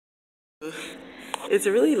It's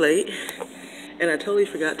really late and I totally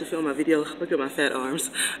forgot to film my video. Look at my fat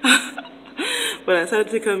arms. But I decided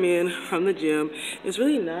to come in from the gym. It's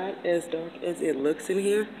really not as dark as it looks in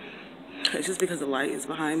here. It's just because the light is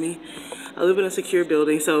behind me. I live in a secure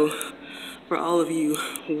building, so for all of you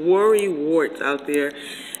worry warts out there,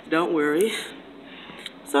 don't worry.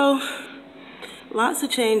 So, lots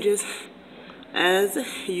of changes as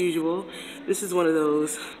usual. This is one of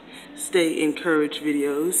those stay encouraged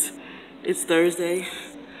videos. It's Thursday,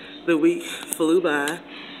 the week flew by,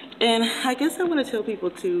 and I guess I want to tell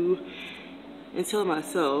people to, and tell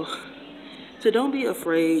myself, to don't be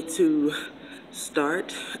afraid to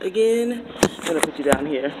start again. I'm gonna put you down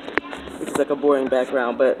here, which is like a boring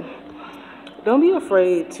background, but don't be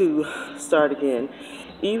afraid to start again.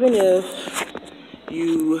 Even if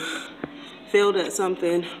you failed at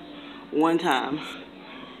something one time,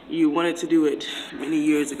 you wanted to do it many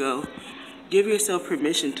years ago, give yourself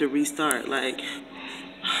permission to restart. Like,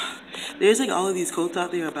 there's like all of these quotes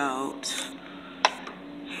out there about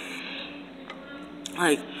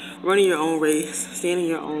like running your own race, staying in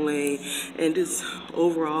your own lane, and just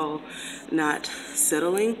overall not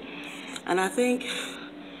settling. And I think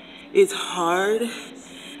it's hard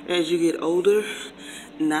as you get older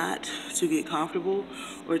not to get comfortable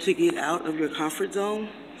or to get out of your comfort zone.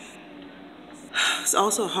 It's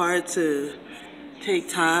also hard to take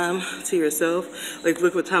time to yourself. Like,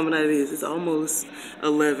 look what time of night it is. It's almost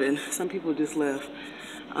 11. Some people just left.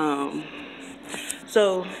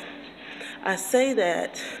 So I say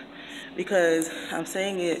that because I'm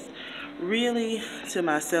saying it really to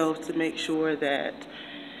myself to make sure that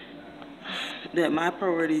my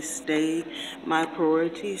priorities stay my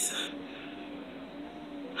priorities.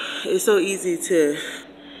 It's so easy to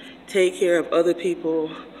take care of other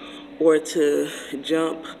people or to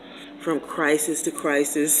jump from crisis to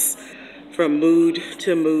crisis, from mood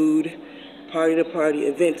to mood, party to party,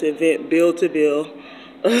 event to event, bill to bill.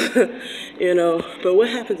 You know, but what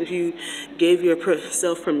happens if you gave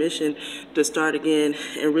yourself permission to start again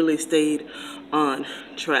and really stayed on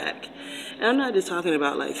track? And I'm not just talking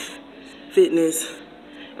about like fitness,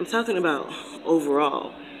 I'm talking about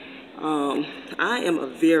overall. I am a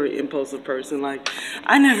very impulsive person. Like,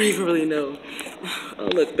 I never even really know. Oh,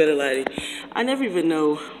 look, better lighting. I never even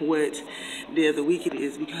know what day of the week it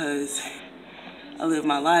is because I live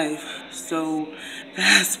my life so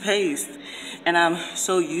fast-paced. And I'm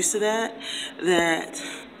so used to that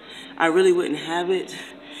I really wouldn't have it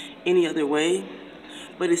any other way.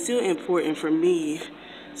 But it's still important for me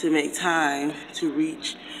to make time to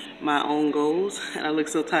reach my own goals. And I look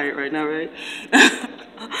so tired right now, right?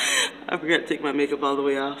 I forgot to take my makeup all the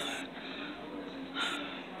way off.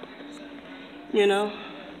 You know?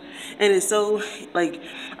 And it's so, like,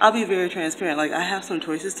 I'll be very transparent. Like, I have some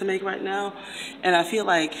choices to make right now. And I feel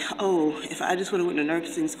like, oh, if I just would have went to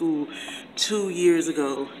nursing school 2 years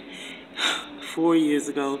ago, 4 years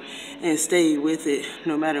ago, and stayed with it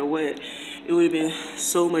no matter what, it would have been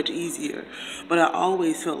so much easier. But I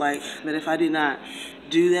always felt like that if I did not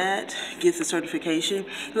do that, get the certification,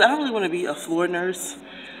 because I don't really want to be a floor nurse.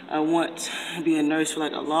 I want to be a nurse for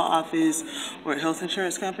like a law office or a health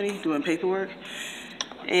insurance company doing paperwork.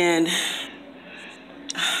 And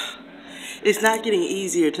it's not getting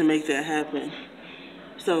easier to make that happen.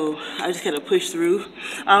 So I just gotta push through.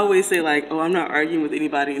 I always say like, oh, I'm not arguing with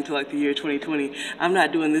anybody until like the year 2020. I'm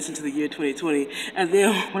not doing this until the year 2020. And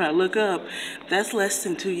then when I look up, that's less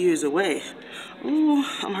than 2 years away. Ooh,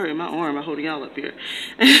 I'm hurting my arm. I'm holding y'all up here.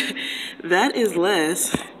 That is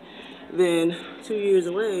less than 2 years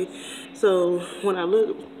away. So when I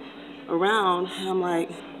look around, I'm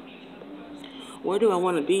like, where do I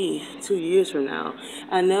want to be 2 years from now?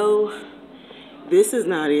 I know this is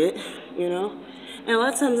not it, you know? And a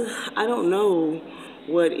lot of times I don't know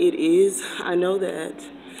what it is. I know that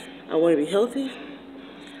I want to be healthy.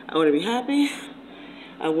 I want to be happy.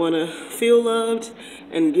 I want to feel loved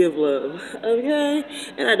and give love, okay?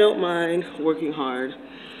 And I don't mind working hard.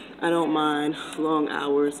 I don't mind long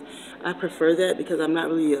hours. I prefer that because I'm not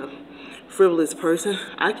really a frivolous person.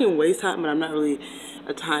 I can waste time, but I'm not really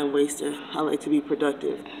a time waster. I like to be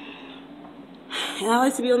productive. And I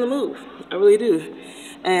like to be on the move. I really do.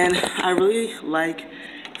 And I really like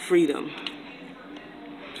freedom.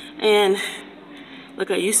 And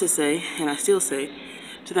like I used to say, and I still say,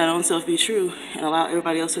 to thy own self be true and allow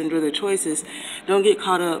everybody else to enjoy their choices. Don't get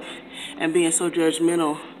caught up in being so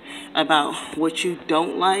judgmental about what you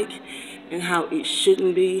don't like and how it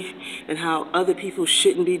shouldn't be and how other people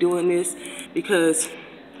shouldn't be doing this, because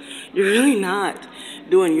you're really not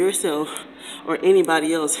doing yourself or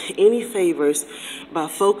anybody else any favors by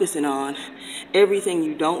focusing on everything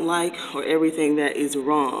you don't like or everything that is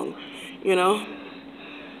wrong. you know?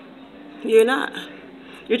 You're not.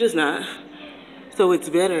 You're just not. So it's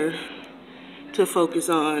better to focus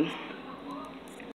on